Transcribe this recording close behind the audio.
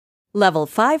Level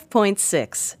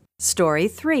 5.6, Story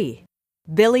 3,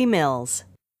 Billy Mills.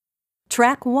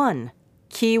 Track 1,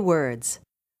 Key Words.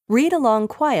 Read along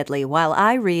quietly while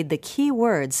I read the key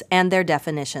words and their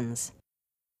definitions.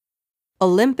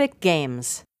 Olympic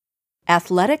Games.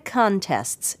 Athletic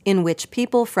contests in which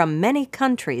people from many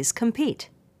countries compete.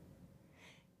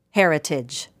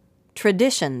 Heritage.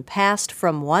 Tradition passed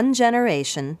from one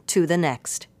generation to the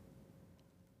next.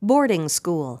 Boarding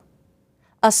school.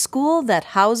 A school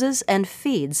that houses and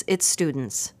feeds its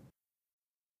students.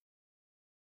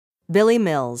 Billy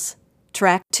Mills.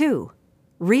 Track 2.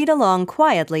 Read along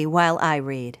quietly while I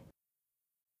read.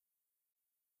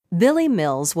 Billy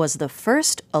Mills was the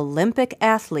first Olympic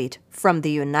athlete from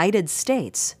the United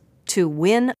States to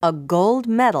win a gold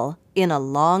medal in a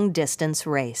long-distance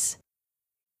race.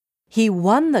 He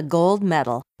won the gold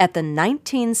medal at the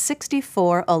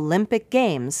 1964 Olympic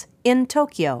Games in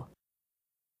Tokyo.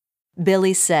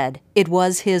 Billy said it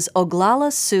was his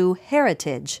Oglala Sioux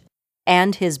heritage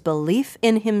and his belief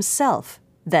in himself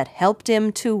that helped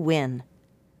him to win.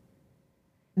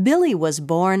 Billy was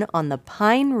born on the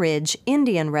Pine Ridge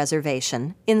Indian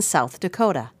Reservation in South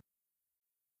Dakota.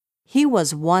 He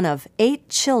was one of 8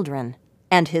 children,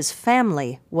 and his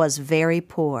family was very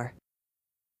poor.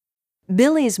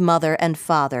 Billy's mother and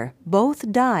father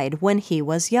both died when he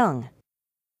was young.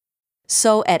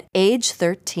 So at age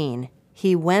 13,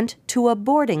 he went to a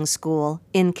boarding school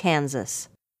in Kansas.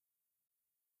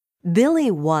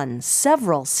 Billy won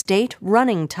several state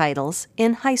running titles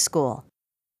in high school.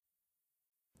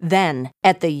 Then,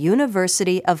 at the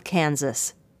University of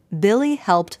Kansas, Billy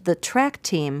helped the track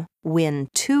team win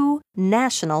 2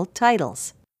 national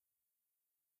titles.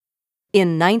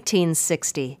 In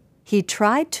 1960, he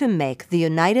tried to make the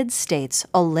United States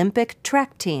Olympic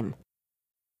track team.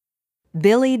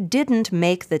 Billy didn't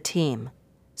make the team,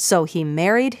 so he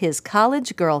married his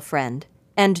college girlfriend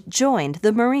and joined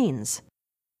the Marines.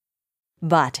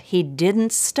 But he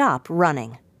didn't stop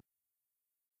running.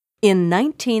 In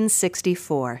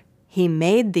 1964, he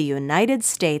made the United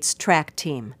States track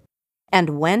team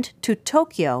and went to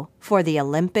Tokyo for the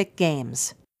Olympic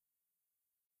Games.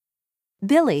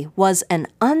 Billy was an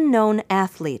unknown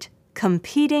athlete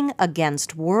competing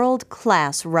against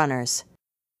world-class runners.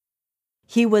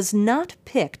 He was not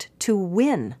picked to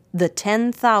win the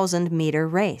 10,000-meter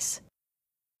race.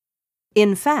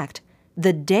 In fact,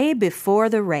 the day before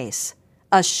the race,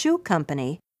 a shoe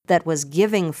company that was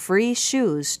giving free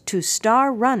shoes to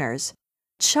star runners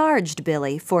charged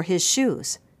Billy for his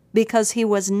shoes because he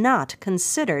was not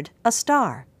considered a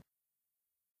star.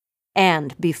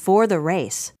 And before the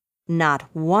race, not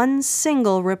one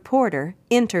single reporter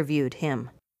interviewed him.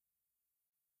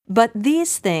 But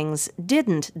these things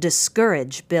didn't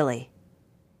discourage Billy.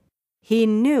 He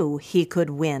knew he could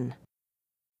win.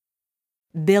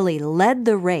 Billy led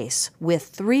the race with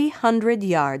 300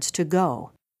 yards to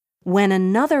go when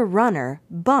another runner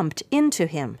bumped into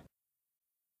him.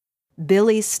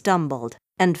 Billy stumbled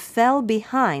and fell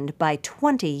behind by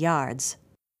 20 yards.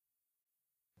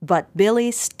 But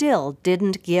Billy still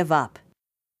didn't give up.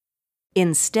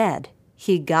 Instead,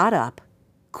 he got up,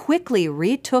 quickly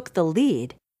retook the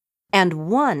lead, and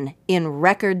won in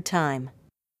record time.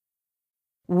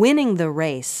 Winning the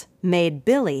race made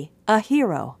Billy a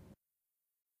hero.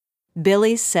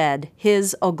 Billy said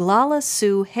his Oglala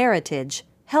Sioux heritage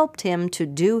helped him to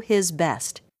do his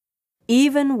best,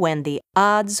 even when the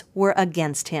odds were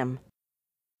against him.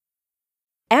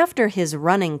 After his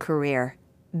running career,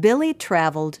 Billy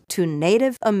traveled to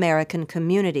Native American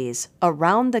communities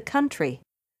around the country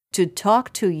to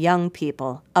talk to young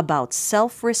people about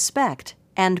self-respect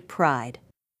and pride.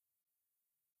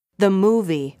 The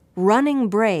movie Running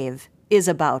Brave is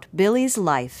about Billy's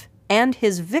life and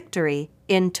his victory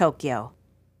in Tokyo.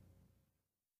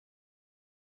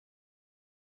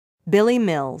 Billy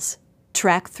Mills.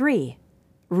 Track 3.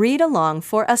 Read along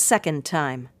for a second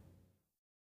time.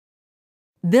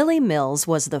 Billy Mills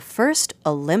was the first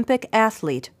Olympic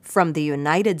athlete from the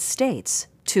United States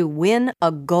to win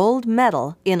a gold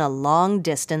medal in a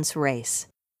long-distance race.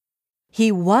 He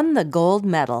won the gold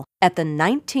medal at the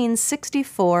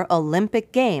 1964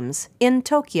 Olympic Games in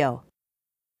Tokyo.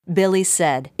 Billy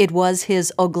said it was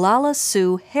his Oglala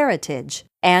Sioux heritage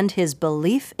and his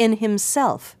belief in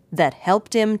himself that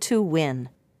helped him to win.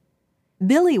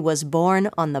 Billy was born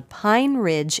on the Pine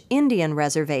Ridge Indian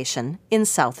Reservation in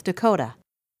South Dakota.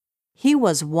 He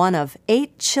was one of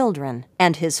 8 children,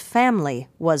 and his family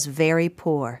was very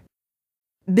poor.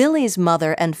 Billy's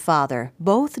mother and father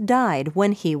both died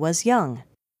when he was young.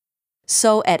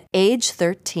 So at age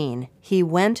 13, he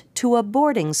went to a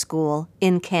boarding school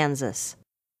in Kansas.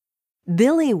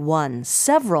 Billy won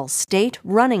several state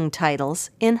running titles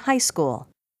in high school.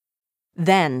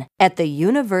 Then, at the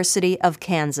University of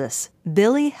Kansas,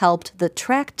 Billy helped the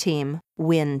track team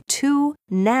win 2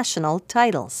 national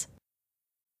titles.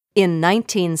 In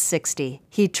 1960,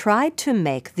 he tried to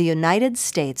make the United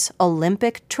States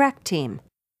Olympic track team.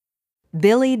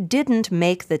 Billy didn't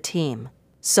make the team,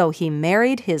 so he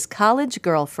married his college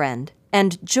girlfriend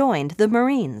and joined the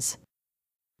Marines.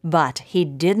 But he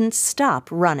didn't stop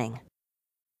running.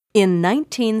 In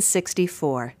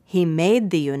 1964, he made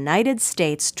the United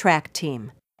States track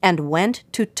team and went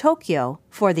to Tokyo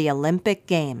for the Olympic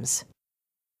Games.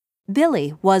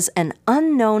 Billy was an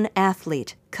unknown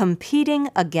athlete competing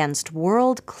against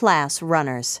world-class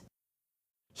runners.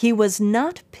 He was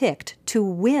not picked to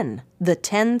win the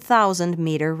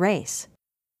 10,000-meter race.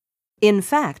 In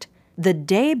fact, the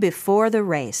day before the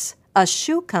race, a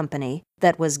shoe company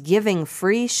that was giving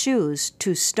free shoes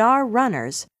to star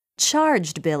runners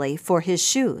charged Billy for his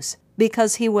shoes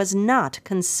because he was not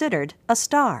considered a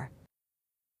star.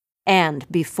 And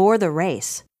before the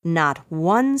race, not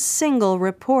one single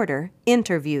reporter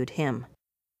interviewed him.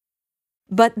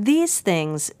 But these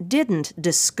things didn't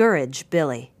discourage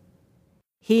Billy.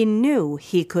 He knew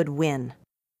he could win.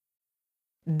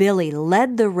 Billy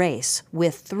led the race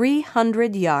with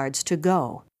 300 yards to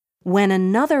go when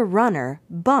another runner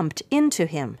bumped into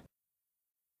him.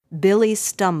 Billy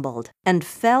stumbled and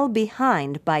fell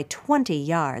behind by 20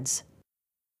 yards.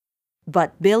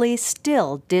 But Billy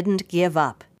still didn't give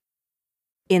up.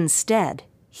 Instead,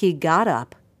 he got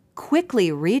up,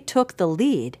 quickly retook the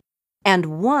lead,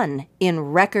 and won in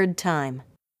record time.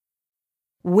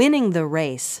 Winning the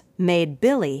race made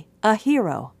Billy a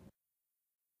hero.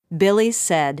 Billy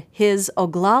said his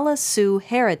Oglala Sioux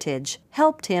heritage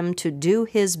helped him to do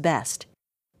his best,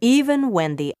 even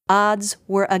when the odds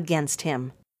were against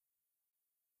him.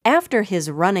 After his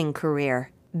running career,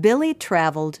 Billy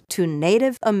traveled to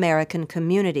Native American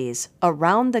communities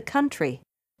around the country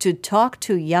to talk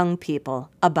to young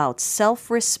people about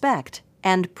self-respect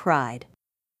and pride.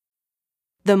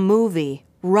 The movie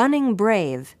Running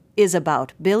Brave is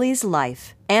about Billy's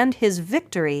life and his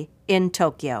victory in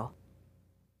Tokyo.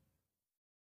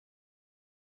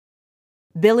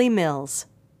 Billy Mills,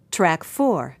 Track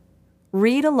 4.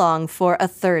 Read along for a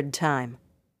third time.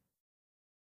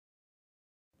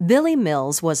 Billy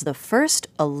Mills was the first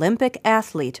Olympic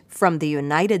athlete from the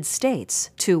United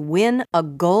States to win a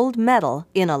gold medal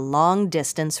in a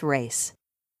long-distance race.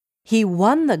 He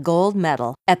won the gold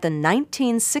medal at the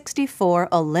 1964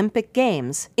 Olympic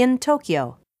Games in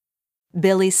Tokyo.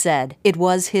 Billy said it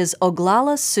was his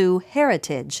Oglala Sioux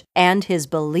heritage and his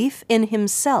belief in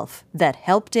himself that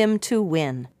helped him to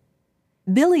win.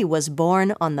 Billy was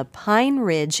born on the Pine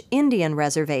Ridge Indian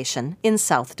Reservation in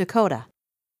South Dakota.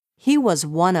 He was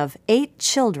one of 8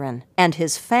 children, and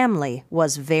his family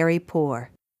was very poor.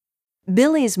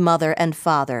 Billy's mother and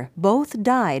father both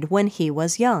died when he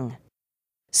was young.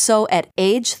 So at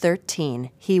age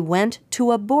 13, he went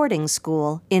to a boarding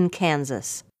school in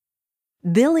Kansas.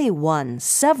 Billy won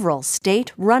several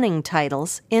state running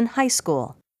titles in high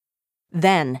school.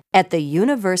 Then, at the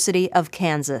University of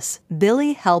Kansas,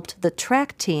 Billy helped the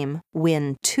track team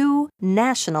win 2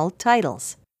 national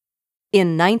titles.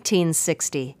 In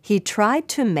 1960, he tried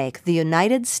to make the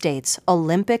United States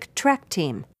Olympic track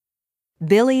team.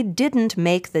 Billy didn't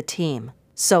make the team,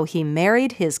 so he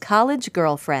married his college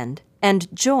girlfriend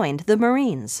and joined the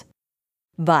Marines.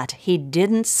 But he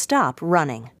didn't stop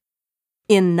running.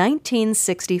 In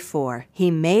 1964,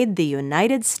 he made the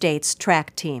United States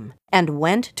track team and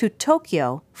went to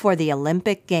Tokyo for the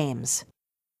Olympic Games.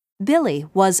 Billy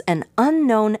was an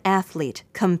unknown athlete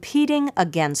competing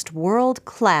against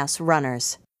world-class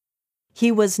runners.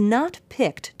 He was not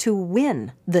picked to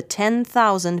win the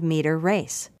 10,000-meter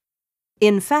race.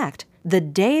 In fact, the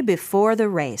day before the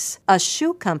race, a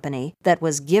shoe company that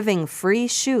was giving free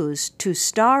shoes to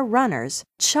star runners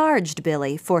charged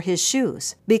Billy for his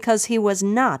shoes because he was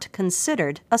not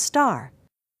considered a star.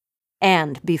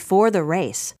 And before the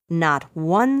race, not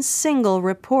one single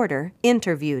reporter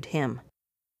interviewed him.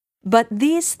 But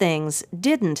these things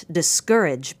didn't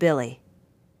discourage Billy.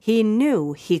 He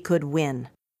knew he could win.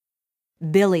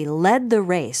 Billy led the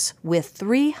race with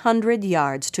 300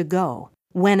 yards to go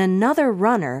when another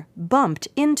runner bumped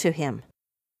into him.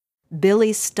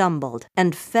 Billy stumbled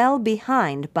and fell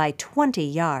behind by 20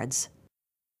 yards.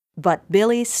 But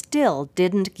Billy still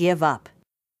didn't give up.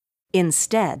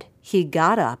 Instead, he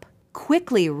got up,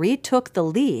 quickly retook the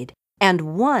lead,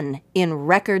 and won in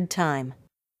record time.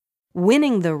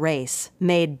 Winning the race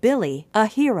made Billy a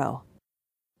hero.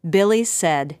 Billy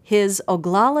said his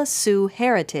Oglala Sioux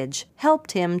heritage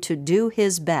helped him to do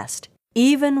his best,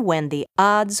 even when the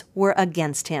odds were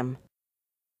against him.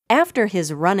 After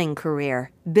his running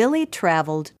career, Billy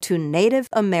traveled to Native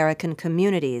American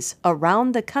communities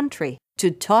around the country to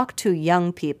talk to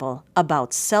young people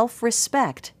about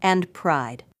self-respect and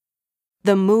pride.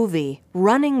 The movie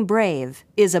Running Brave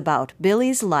is about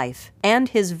Billy's life and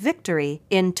his victory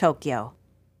in Tokyo.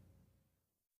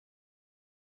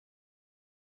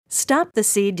 Stop the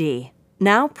CD.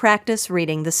 Now practice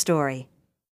reading the story.